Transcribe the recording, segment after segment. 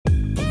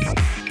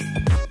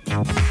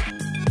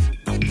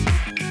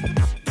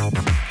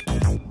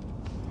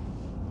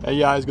Hey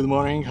guys, good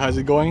morning, how's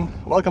it going?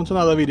 Welcome to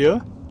another video.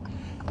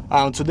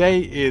 Today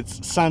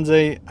it's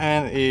Sunday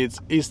and it's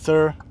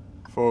Easter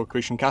for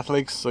Christian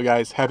Catholics, so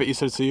guys, happy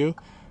Easter to you.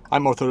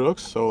 I'm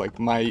Orthodox, so like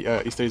my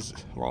Easter is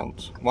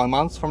around 1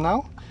 month from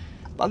now.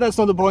 But that's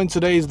not the point.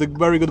 Today is the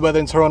very good weather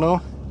in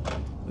Toronto.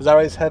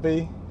 Zara is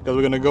happy because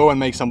we're gonna go and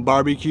make some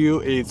barbecue.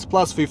 It's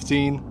plus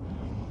 15.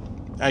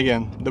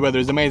 Again, the weather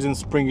is amazing,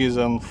 spring is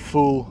on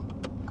full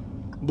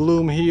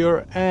bloom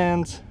here,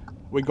 and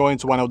we're going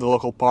to one of the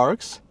local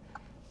parks.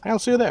 I'll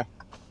see you there.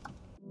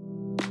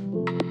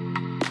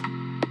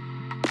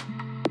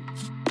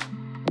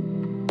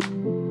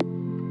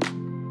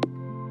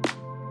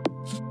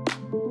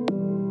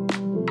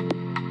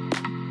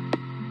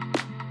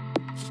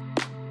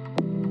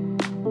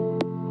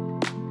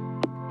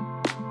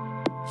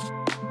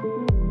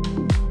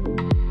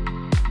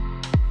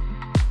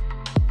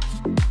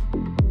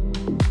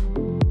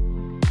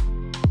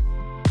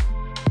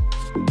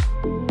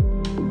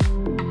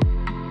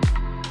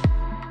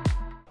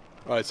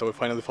 Alright, so we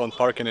finally found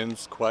parking and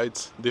it's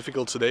quite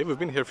difficult today. We've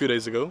been here a few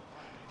days ago.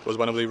 It was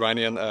one of the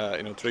Iranian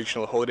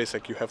traditional holidays,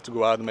 like you have to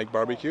go out and make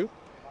barbecue.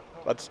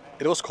 But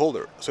it was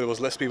colder, so it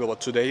was less people,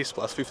 but today is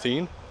plus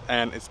 15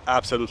 and it's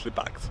absolutely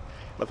packed.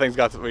 But thanks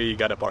God we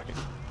got a parking.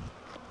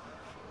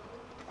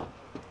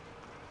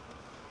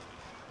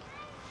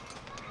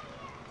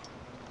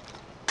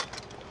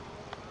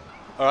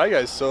 Alright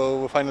guys,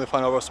 so we finally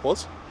found our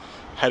spots.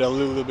 Had a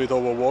little bit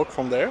of a walk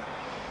from there.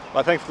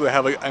 But thankfully we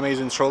have an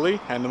amazing trolley,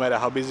 and no matter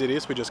how busy it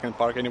is, we just can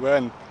park anywhere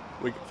and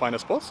we find a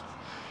spot.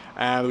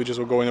 And we just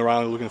were going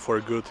around looking for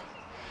a good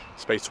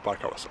space to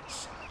park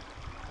ourselves.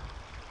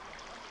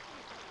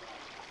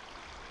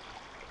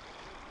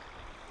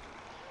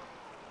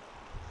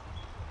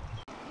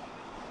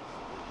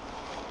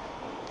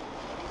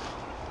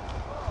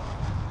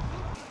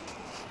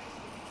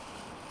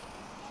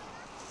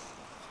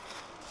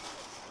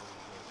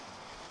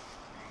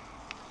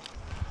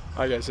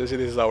 Alright guys, so this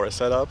is our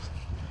setup.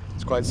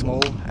 It's quite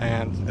small,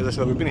 and as I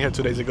said, we've been here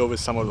 2 days ago with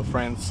some of the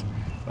friends,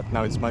 but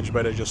now it's much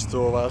better, just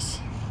two of us.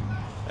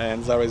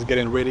 And Zara is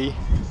getting ready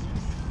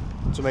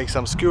to make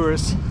some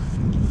skewers,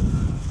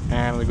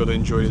 and we're gonna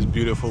enjoy this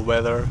beautiful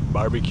weather,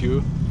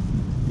 barbecue,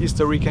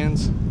 Easter weekend,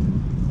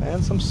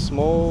 and some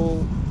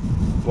small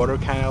water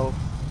canal.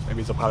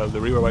 Maybe it's a part of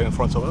the river right in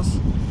front of us.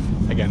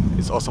 Again,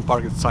 it's awesome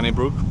park. It's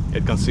Sunnybrook.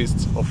 It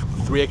consists of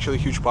 3 actually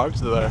huge parks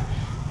that are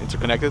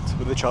interconnected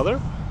with each other.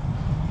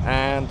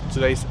 And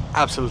today is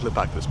absolutely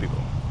packed with people.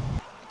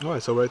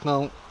 Alright, so right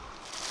now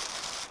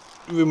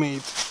we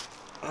made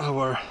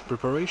our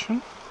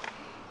preparation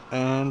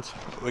and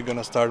we're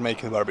gonna start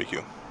making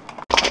barbecue.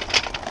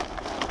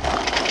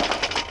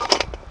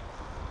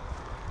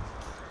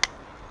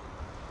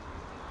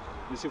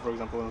 You see, for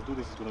example, when I do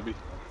this, it's gonna be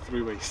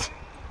 3 ways.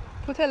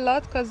 Put a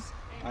lot because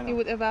it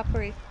would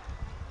evaporate.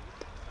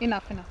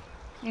 Enough,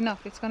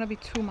 it's gonna be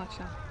too much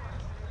now.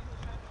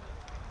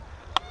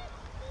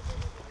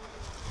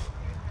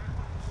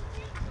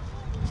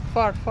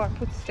 Far,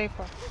 stay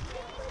far.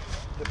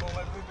 The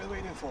moment we've been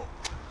waiting for.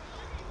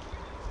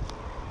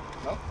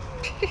 No?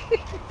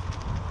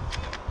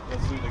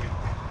 Let's do it again.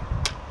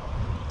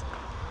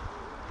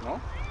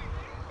 No?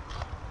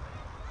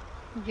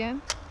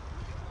 Again?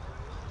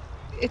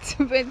 It's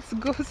good. It's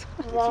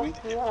sweet?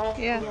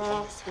 Yeah.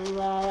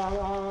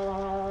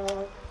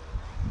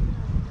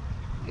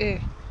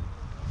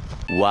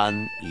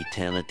 One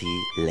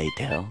eternity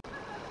later.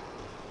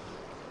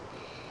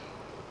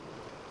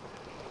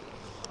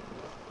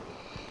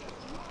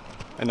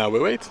 And now we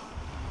wait.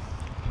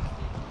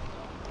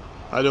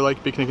 How do you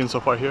like picnicking so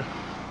far here?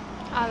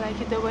 I like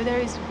it. The weather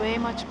is way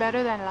much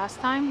better than last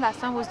time.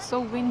 Last time was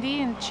so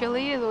windy and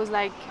chilly. It was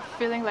like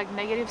feeling like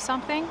negative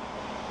something.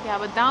 Yeah,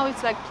 but now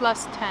it's like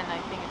plus 10. I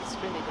think it's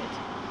really good.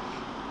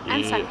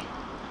 And sunny.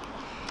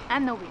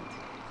 And no wind.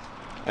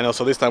 And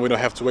also this time we don't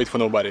have to wait for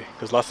nobody.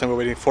 Because last time we were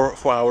waiting 4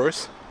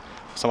 hours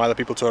for some other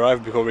people to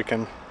arrive before we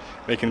can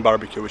make in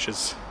barbecue, which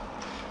is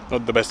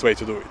not the best way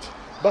to do it.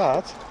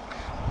 But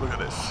look at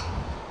this.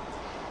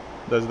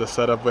 That's the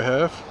setup we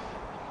have.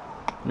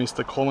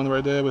 Mr. Coleman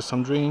right there with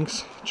some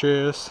drinks,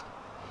 chairs.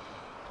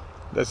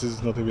 This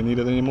is not even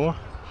needed anymore.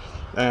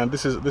 And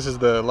this is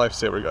the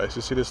lifesaver, guys.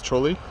 You see this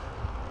trolley?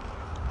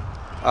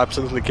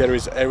 Absolutely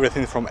carries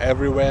everything from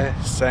everywhere,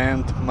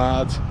 sand,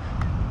 mud,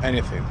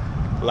 anything.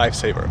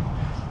 Lifesaver.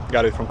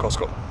 Got it from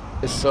Costco.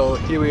 So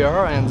here we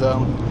are, and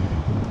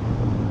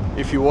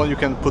if you want, you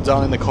can put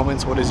down in the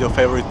comments what is your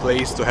favorite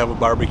place to have a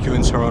barbecue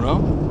in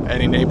Toronto.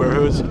 Any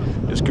neighborhoods.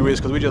 Just curious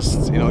because we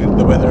just,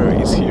 the weather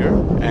is here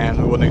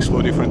and we want to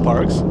explore different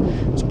parks.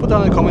 So put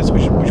down in the comments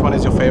which one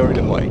is your favorite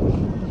and why.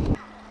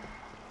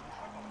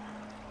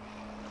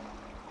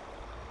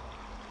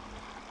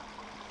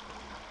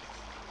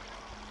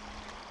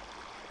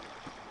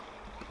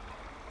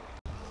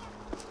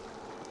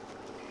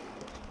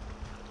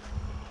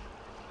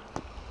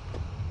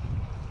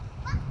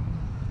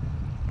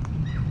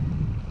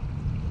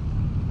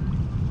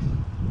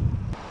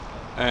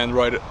 And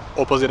right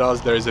opposite us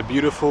there is a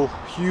beautiful,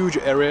 huge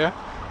area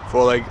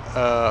for like,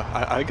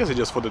 I guess it's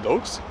just for the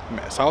dogs.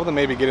 Some of them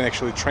may be getting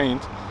actually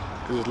trained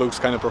because it looks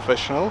kind of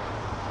professional.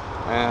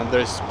 And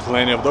there's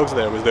plenty of dogs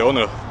there with the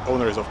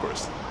owners, of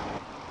course.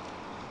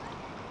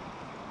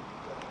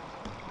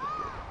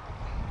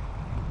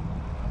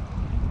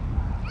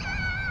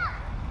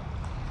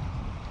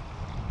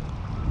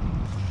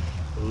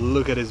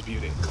 Look at his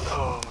beauty.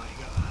 Oh my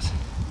god.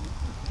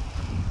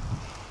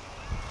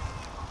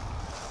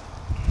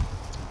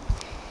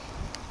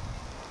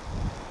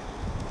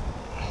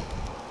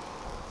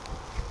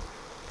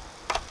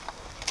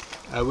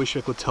 I wish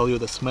I could tell you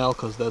the smell,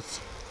 because that's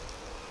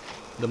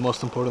the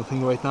most important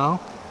thing right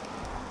now.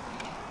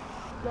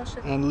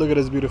 And look at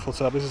this beautiful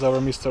setup. This is our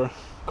Mr.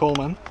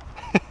 Coleman.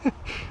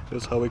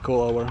 That's how we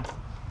call our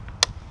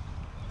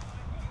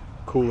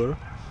cooler.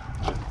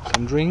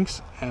 Some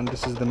drinks, and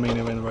this is the main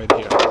event right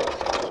here.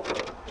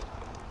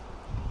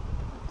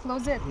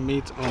 Close it.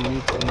 Meat on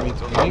meat on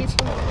meat on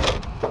meat.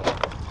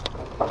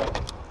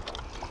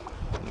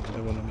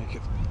 I want to make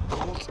it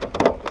cold.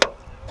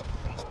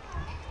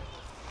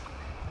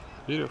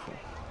 Beautiful.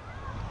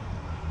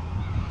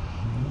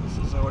 This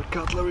is our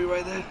cutlery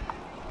right there.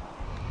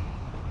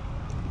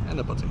 And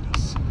the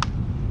potatoes.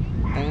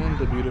 And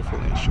the beautiful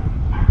nature.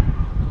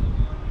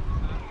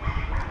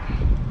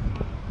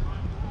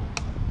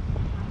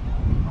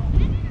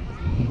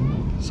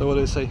 So what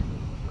do you say?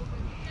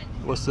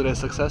 Was today a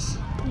success?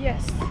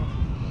 Yes.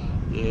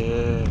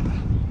 Yeah.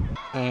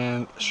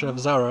 And Chef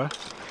Zara,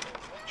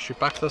 she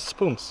packed us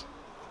spoons.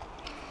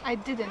 I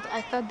didn't.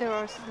 I thought there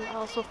were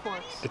also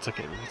forks. It's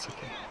okay, it's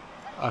okay.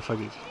 I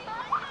forgive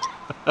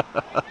you.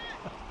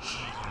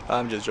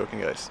 I'm just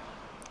joking, guys.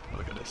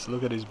 Look at this.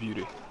 Look at this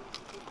beauty.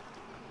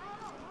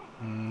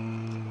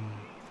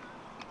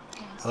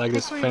 I like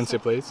this fancy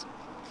plates.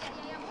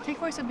 Take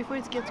for yourself before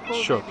it gets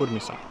cold. Sure, baby. put me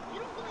some.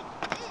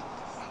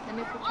 Let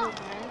me put your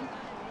bread.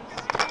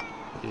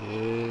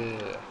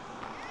 Yeah.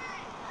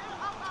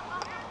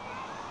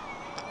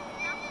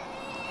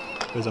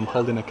 Because I'm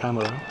holding a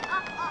camera.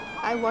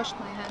 I washed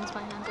my hands.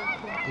 My hands are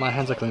clean. My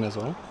hands are clean as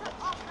well.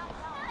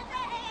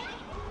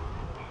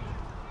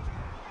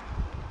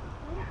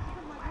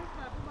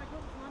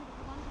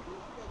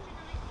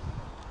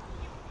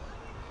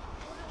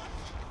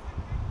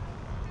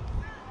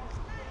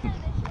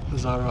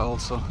 Zara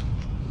also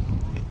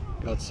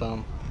got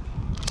some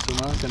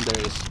sumac, and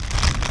there is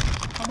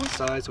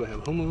sides. We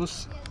have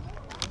hummus.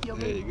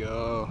 Yogurt. There you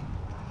go.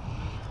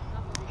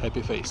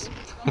 Happy face.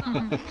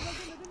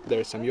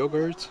 There's some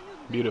yogurt.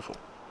 Beautiful.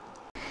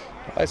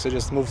 Alright, so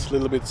just moved a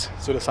little bit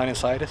to the sunny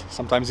side.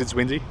 Sometimes it's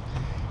windy,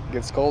 it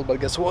gets cold, but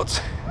guess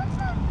what?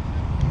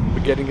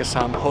 We're getting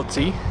some hot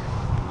tea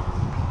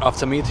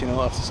after meat, you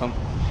know, after some...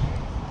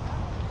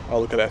 Oh,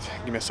 look at that.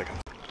 Give me a second.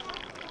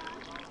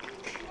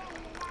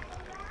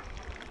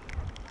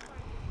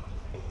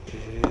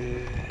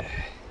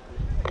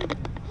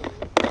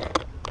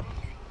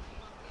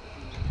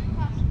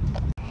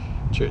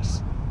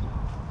 Cheers.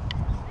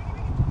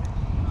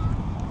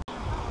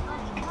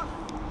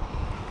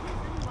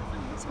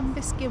 Some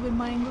biscuit with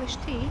my English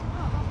tea.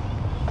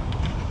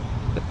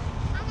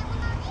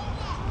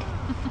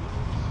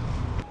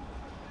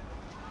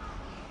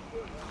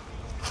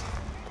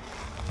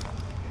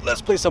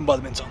 Let's play some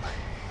badminton.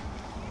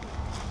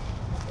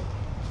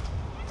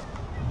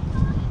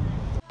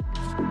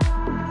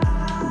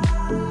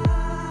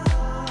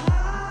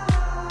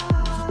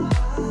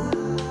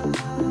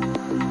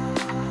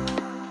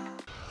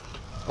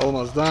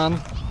 Almost done.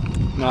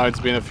 Now it's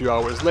been a few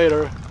hours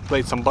later.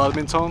 Played some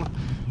badminton,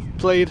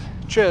 played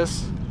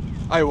chess.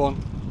 I won.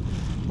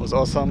 It was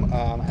awesome.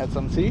 Had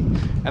some tea,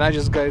 and I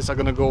just guys are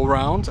gonna go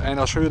around and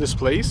I'll show you this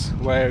place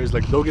where it's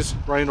like doggies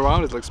running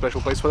around. It's like a special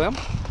place for them.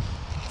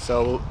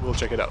 So we'll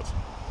check it out.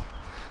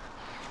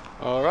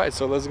 All right,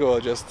 so let's go.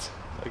 Just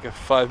like a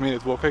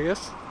 5-minute walk, I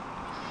guess.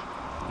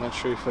 I'm not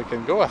sure if I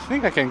can go. I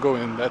think I can go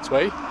in that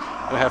way.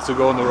 I have to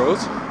go on the road,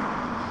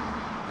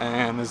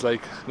 and it's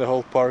like the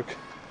whole park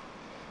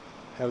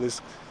have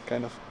this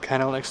kind of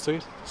canal next to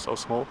it. So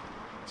small,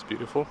 it's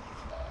beautiful.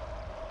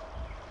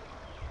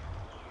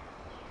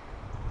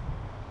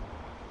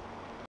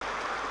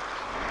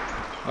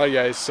 Alright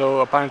guys, so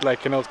apparently I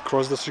cannot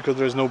cross the street because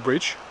there is no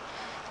bridge,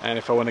 and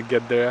if I want to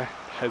get there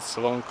it's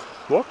a long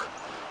walk,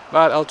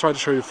 but I'll try to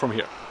show you from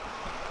here.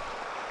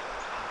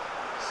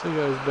 See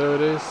guys, there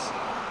it is.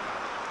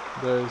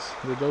 There's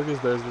the doggies,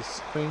 there's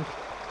this thing,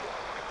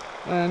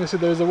 and you see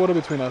there's a water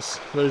between us.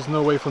 There is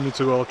no way for me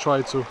to go. I'll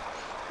try to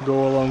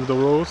go along the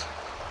road,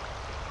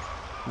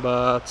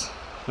 but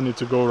I need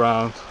to go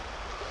around.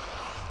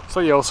 So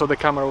yeah, also the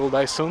camera will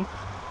die soon,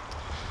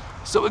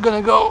 so we're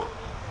gonna go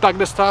pack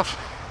the stuff.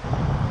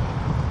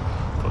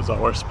 That was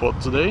our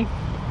spot today.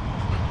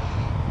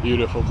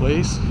 Beautiful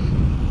place,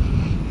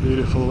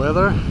 beautiful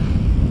weather.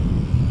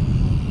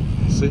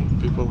 See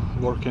people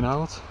working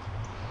out,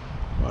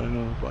 riding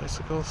on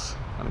bicycles,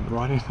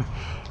 running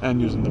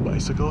and using the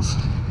bicycles.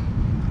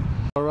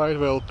 Alright,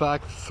 well,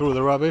 packed through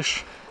the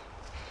rubbish.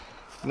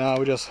 Now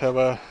we just have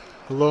a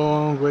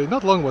long way,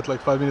 not long, but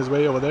like 5 minutes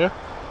way over there,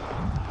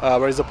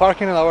 where is the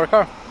parking in our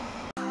car.